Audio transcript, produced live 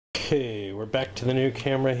Okay, we're back to the new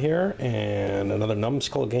camera here, and another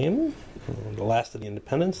Numbskull game. The Last of the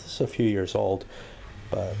Independents. This is a few years old,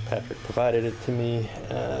 but Patrick provided it to me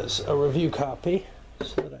as a review copy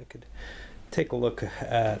so that I could take a look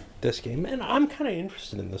at this game. And I'm kind of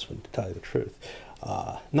interested in this one, to tell you the truth.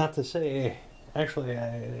 Not to say, actually,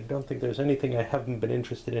 I don't think there's anything I haven't been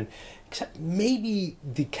interested in, except maybe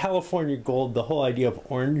the California Gold. The whole idea of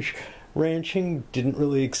orange ranching didn't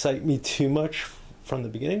really excite me too much from the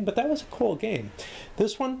beginning, but that was a cool game.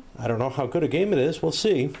 This one, I don't know how good a game it is, we'll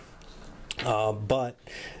see. But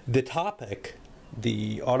the topic,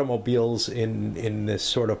 the automobiles in this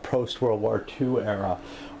sort of post-World War II era,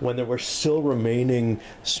 when there were still remaining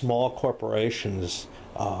small corporations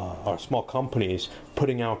or small companies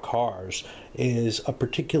putting out cars, is a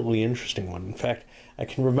particularly interesting one. In fact, I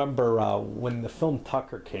can remember when the film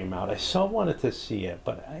Tucker came out, I so wanted to see it,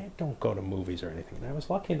 but I don't go to movies or anything. And I was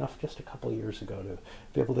lucky enough just a couple of years ago to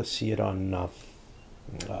be able to see it on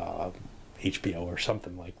HBO or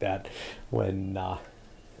something like that when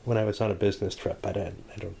I was on a business trip. I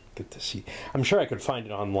don't get to see. I'm sure I could find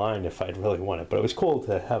it online if I'd really want it, but it was cool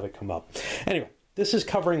to have it come up. Anyway, this is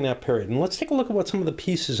covering that period, and let's take a look at what some of the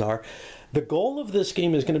pieces are. The goal of this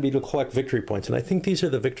game is going to be to collect victory points, and I think these are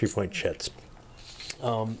the victory point chits.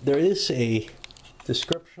 There is a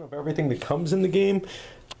description of everything that comes in the game,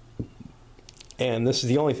 and this is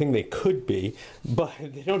the only thing they could be, but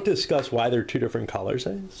they don't discuss why they're two different colors.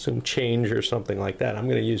 I assume change or something like that. I'm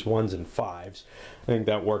going to use 1s and 5s. I think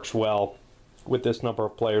that works well with this number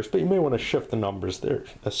of players, but you may want to shift the numbers. They're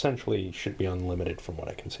essentially should be unlimited from what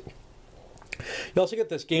I can see. You also get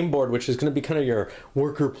this game board, which is going to be kind of your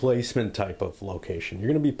worker placement type of location. You're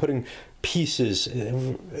going to be putting pieces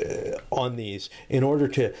on these in order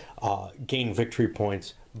to gain victory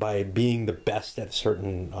points by being the best at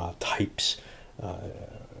certain types of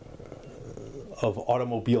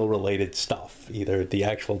automobile-related stuff, either the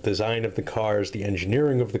actual design of the cars, the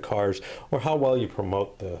engineering of the cars, or how well you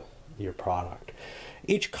promote your product.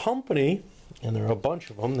 Each company, and there are a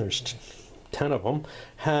bunch of them, there's 10 of them,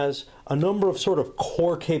 has a number of sort of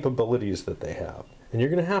core capabilities that they have. And you're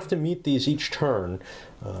going to have to meet these each turn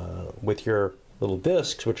with your little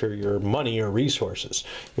discs, which are your money or resources.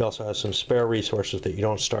 You also have some spare resources that you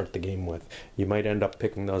don't start the game with. You might end up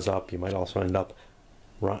picking those up. You might also end up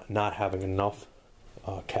not having enough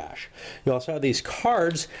cash. You also have these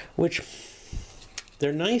cards, which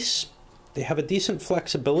they're nice. They have a decent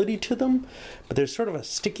flexibility to them, but there's sort of a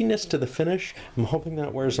stickiness to the finish. I'm hoping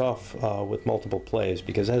that wears off with multiple plays,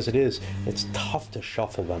 because as it is, it's tough to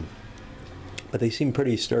shuffle them. But they seem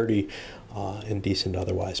pretty sturdy and decent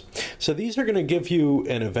otherwise. So these are going to give you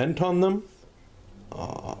an event on them,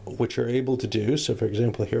 which you're able to do. So for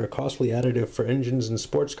example, here, a costly additive for engines and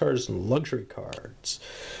sports cars and luxury cars.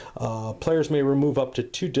 Players may remove up to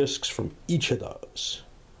 2 discs from each of those.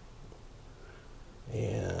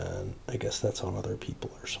 And I guess that's on other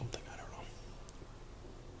people or something, I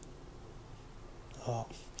don't know.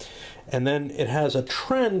 And then it has a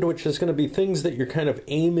trend, which is going to be things that you're kind of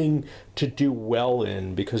aiming to do well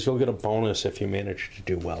in, because you'll get a bonus if you manage to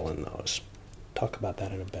do well in those. Talk about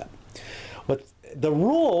that in a bit. But the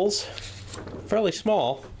rules, fairly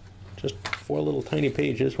small, just 4 little tiny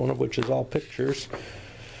pages, one of which is all pictures,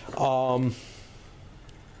 are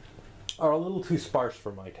a little too sparse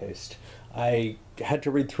for my taste. I had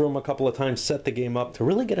to read through them a couple of times, set the game up to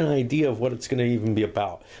really get an idea of what it's going to even be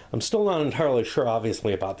about. I'm still not entirely sure,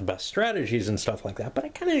 obviously, about the best strategies and stuff like that, but I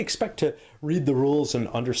kind of expect to read the rules and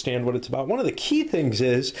understand what it's about. One of the key things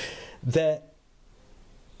is that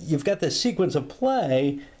you've got this sequence of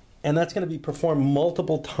play, and that's going to be performed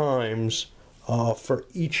multiple times for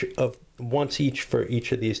once each for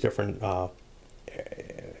each of these different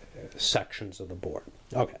sections of the board.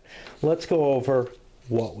 Okay, let's go over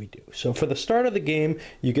what we do. So for the start of the game,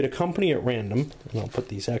 you get a company at random, and I'll put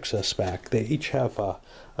these excess back. They each have a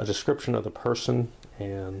description of the person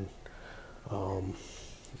and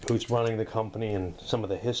who's running the company, and some of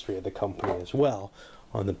the history of the company as well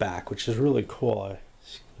on the back, which is really cool. I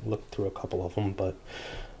looked through a couple of them, but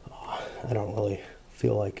I don't really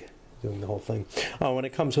feel like doing the whole thing. When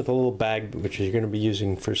it comes with a little bag, which you're going to be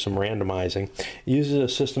using for some randomizing, it uses a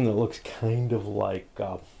system that looks kind of like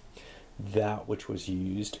that which was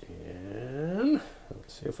used in,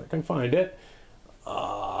 let's see if I can find it,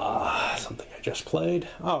 something I just played.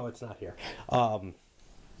 Oh, it's not here.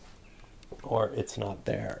 Or it's not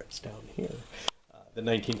there, it's down here. The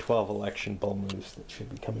 1912 election bull moose that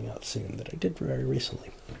should be coming out soon, that I did very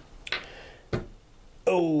recently.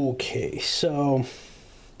 Okay, so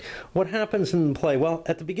what happens in play? Well,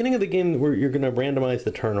 at the beginning of the game, you're going to randomize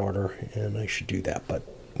the turn order, and I should do that, but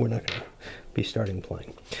we're not going to be starting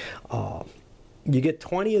playing. You get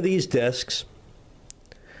 20 of these discs,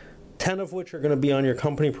 10 of which are going to be on your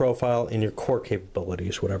company profile and your core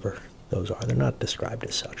capabilities, whatever those are. They're not described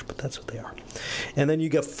as such, but that's what they are. And then you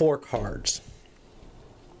get 4 cards.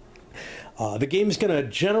 The game's going to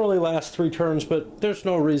generally last 3 turns, but there's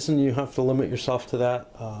no reason you have to limit yourself to that.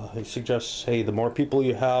 I suggest, hey, the more people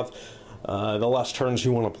you have, the less turns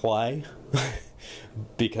you want to play,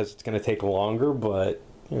 because it's going to take longer, but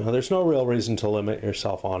you know, there's no real reason to limit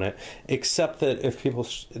yourself on it, except that if people...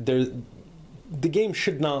 The game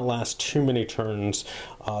should not last too many turns,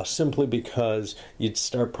 simply because you'd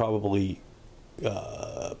start probably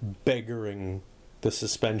beggaring the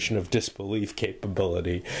suspension of disbelief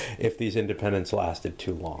capability if these independents lasted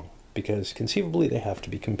too long, because conceivably they have to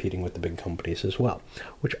be competing with the big companies as well,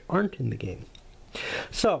 which aren't in the game.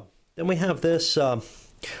 So then we have this,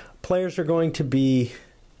 players are going to be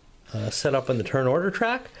set up in the turn order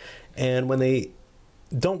track, and when they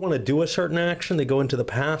don't want to do a certain action, they go into the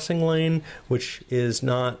passing lane, which is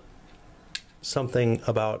not something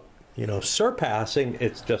about, you know, surpassing,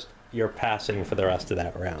 it's just you're passing for the rest of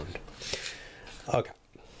that round. Okay.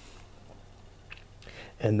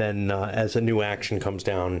 And then as a new action comes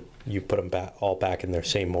down, you put them all back in their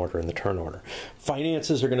same order in the turn order.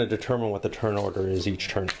 Finances are going to determine what the turn order is each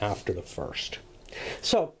turn after the first.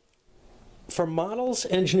 So, for models,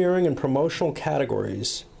 engineering, and promotional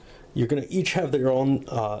categories, you're going to each have their own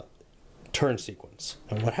turn sequence.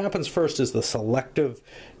 And what happens first is the selective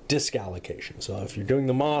disc allocation. So if you're doing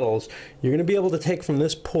the models, you're going to be able to take from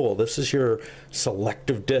this pool. This is your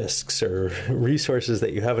selective discs or resources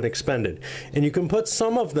that you haven't expended. And you can put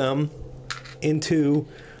some of them into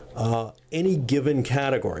any given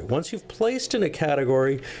category. Once you've placed in a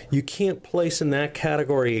category, you can't place in that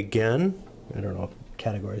category again. I don't know if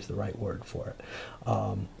category is the right word for it.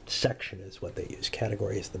 Section is what they use.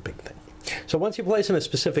 Category is the big thing. So once you place in a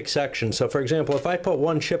specific section, so for example, if I put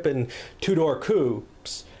one chip in two-door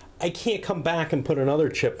coupes, I can't come back and put another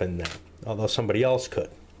chip in there, although somebody else could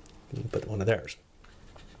put one of theirs.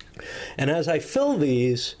 And as I fill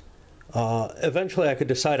these, eventually I could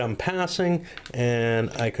decide I'm passing, and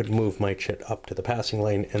I could move my chip up to the passing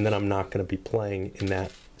lane, and then I'm not going to be playing in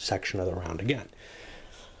that section of the round again.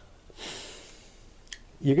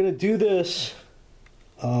 You're going to do this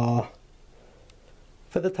for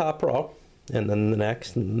the top row, and then the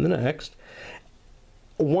next, and then the next.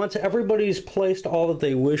 Once everybody's placed all that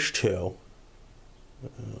they wish to,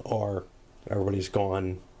 or everybody's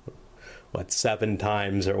gone, what, 7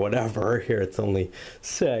 times or whatever, here it's only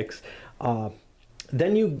 6,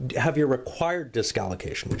 then you have your required disc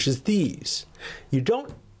allocation, which is these. You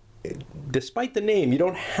don't, despite the name, you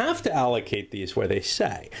don't have to allocate these where they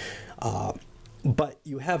say. But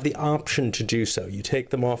you have the option to do so. You take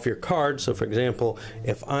them off your card. So for example,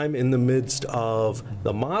 if I'm in the midst of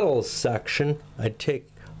the models section, I'd take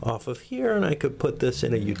off of here and I could put this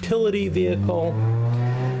in a utility vehicle,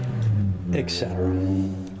 etc.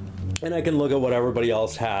 And I can look at what everybody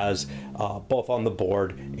else has, both on the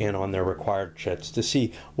board and on their required chits, to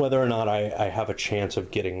see whether or not I have a chance of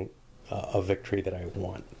getting a victory that I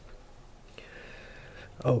want.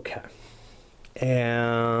 Okay.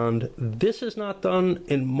 And this is not done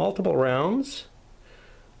in multiple rounds.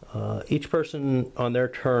 Each person on their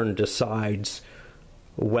turn decides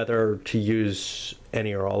whether to use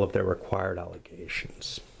any or all of their required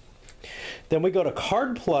allocations. Then we go to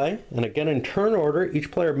card play, and again in turn order,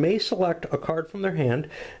 each player may select a card from their hand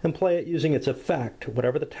and play it using its effect,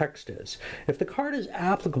 whatever the text is. If the card is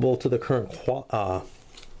applicable to the current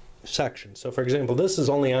section. So for example, this is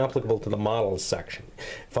only applicable to the models section.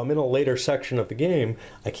 If I'm in a later section of the game,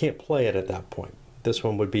 I can't play it at that point. This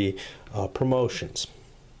one would be promotions.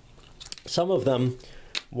 Some of them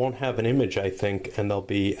won't have an image, I think, and they'll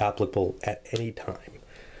be applicable at any time.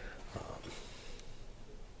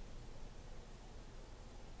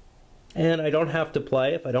 And I don't have to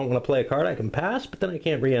play. If I don't want to play a card, I can pass, but then I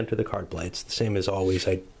can't re-enter the card play. It's the same as always.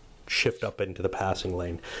 I shift up into the passing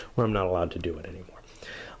lane where I'm not allowed to do it anymore.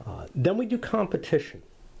 Then we do competition,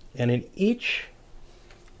 and in each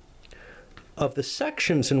of the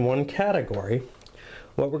sections in one category,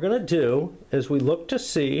 what we're going to do is we look to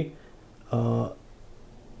see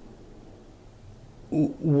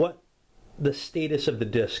what the status of the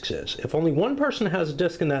discs is. If only one person has a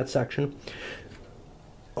disc in that section,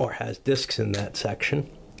 or has discs in that section,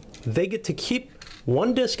 they get to keep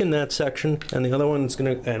one disc in that section, and the other one's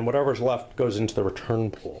going to, and whatever's left goes into the return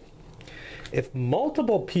pool. If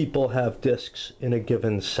multiple people have discs in a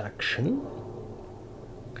given section,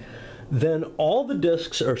 then all the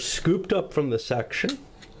discs are scooped up from the section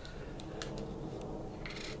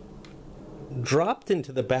dropped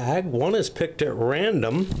into the bag. One is picked at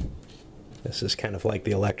random. This is kind of like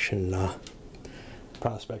the election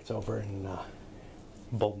prospects over in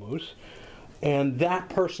Bull Moose. And that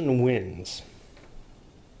person wins.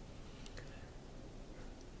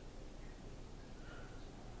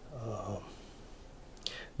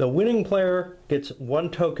 The winning player gets 1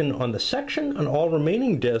 token on the section, and all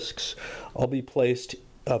remaining discs will be placed in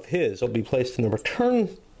the return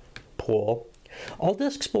pool. All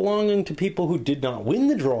discs belonging to people who did not win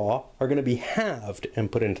the draw are going to be halved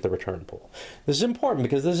and put into the return pool. This is important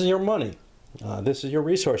because this is your money. This is your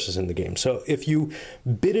resources in the game. So if you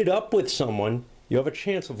bid it up with someone, you have a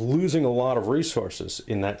chance of losing a lot of resources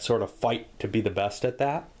in that sort of fight to be the best at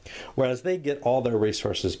that, whereas they get all their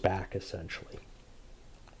resources back, essentially.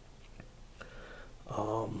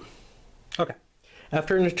 Okay.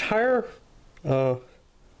 After an entire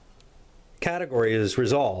category is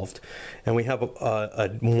resolved, and we have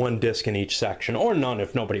a 1 disc in each section, or none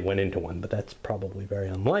if nobody went into one, but that's probably very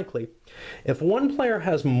unlikely. If one player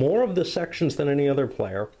has more of the sections than any other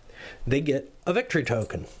player, they get a victory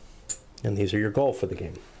token. And these are your goal for the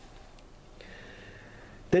game.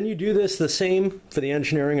 Then you do this the same for the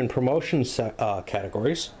engineering and promotion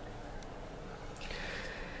categories.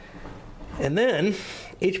 And then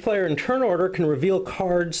each player in turn order can reveal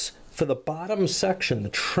cards for the bottom section, the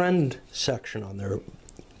trend section on their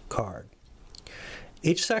card.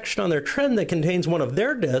 Each section on their trend that contains one of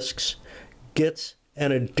their discs gets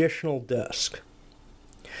an additional disc.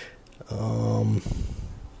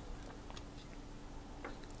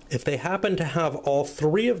 If they happen to have all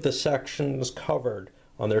 3 of the sections covered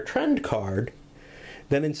on their trend card,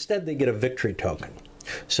 then instead they get a victory token.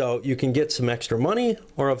 So you can get some extra money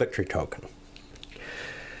or a victory token.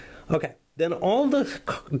 Okay, then all the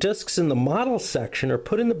discs in the model section are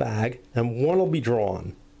put in the bag and one will be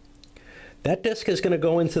drawn. That disc is going to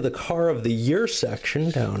go into the Car of the Year section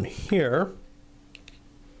down here.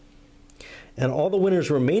 And all the winner's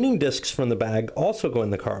remaining discs from the bag also go in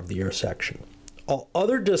the Car of the Year section. All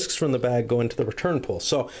other discs from the bag go into the return pool.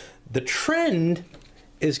 So the trend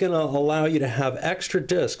is going to allow you to have extra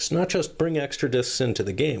discs, not just bring extra discs into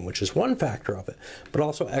the game, which is one factor of it, but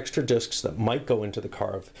also extra discs that might go into the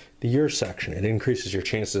Car of the Year section. It increases your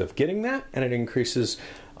chances of getting that, and it increases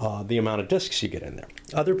the amount of discs you get in there.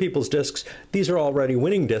 Other people's discs, these are already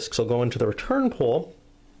winning discs, will go into the return pool.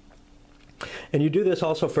 And you do this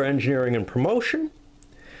also for engineering and promotion.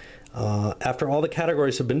 After all the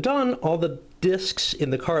categories have been done, all the discs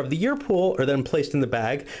in the Car of the Year pool are then placed in the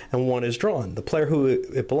bag, and one is drawn. The player who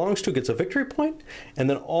it belongs to gets a victory point, and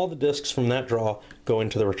then all the discs from that draw go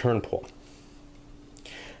into the return pool.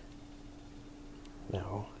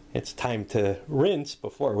 Now, it's time to rinse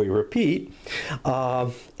before we repeat.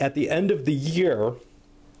 At the end of the year,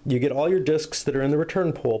 you get all your discs that are in the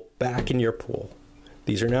return pool back in your pool.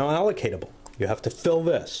 These are now allocatable. You have to fill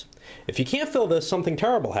this. If you can't fill this, something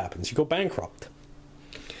terrible happens. You go bankrupt.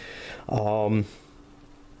 In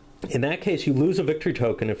that case, you lose a victory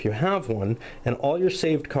token if you have one, and all your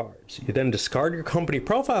saved cards. You then discard your company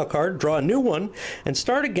profile card, draw a new one, and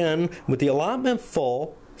start again with the allotment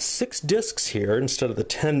full, 6 discs here instead of the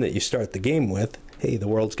 10 that you start the game with. Hey, the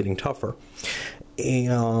world's getting tougher.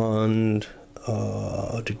 And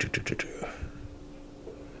I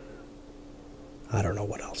don't know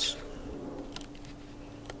what else.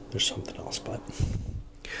 There's something else, but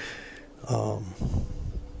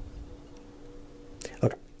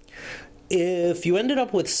okay. If you ended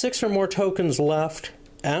up with 6 or more tokens left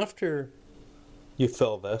after you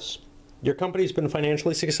fill this, your company's been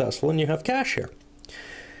financially successful and you have cash here.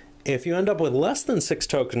 If you end up with less than 6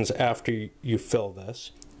 tokens after you fill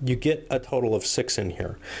this, you get a total of 6 in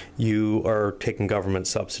here. You are taking government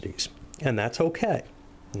subsidies, and that's okay.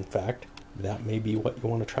 In fact, that may be what you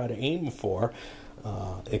want to try to aim for.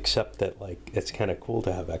 Except that, like, it's kind of cool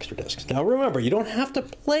to have extra discs. Now remember, you don't have to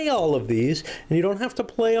play all of these, and you don't have to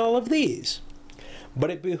play all of these.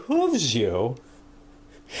 But it behooves you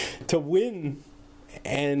to win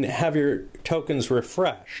and have your tokens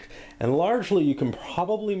refreshed. And largely you can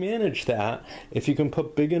probably manage that if you can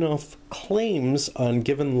put big enough claims on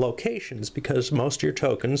given locations, because most of your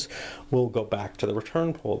tokens will go back to the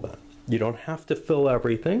return pool then. You don't have to fill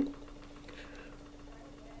everything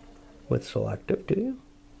with selective, do you?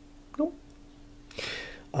 Nope.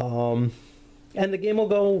 And the game will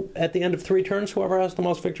go at the end of 3 turns. Whoever has the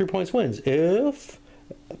most victory points wins. If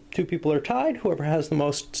 2 people are tied, whoever has the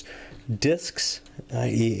most discs,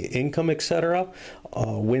 i.e. income, etc.,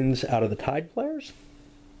 wins out of the tied players.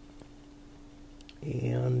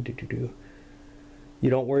 And you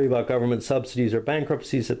don't worry about government subsidies or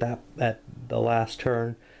bankruptcies at the last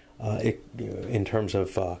turn. in terms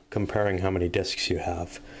of comparing how many discs you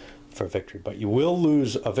have for victory. But you will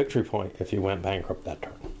lose a victory point if you went bankrupt that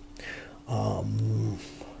turn.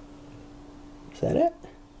 Is that it?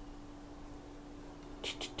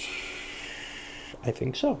 I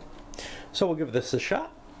think so. So we'll give this a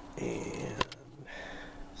shot and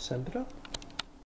send it up.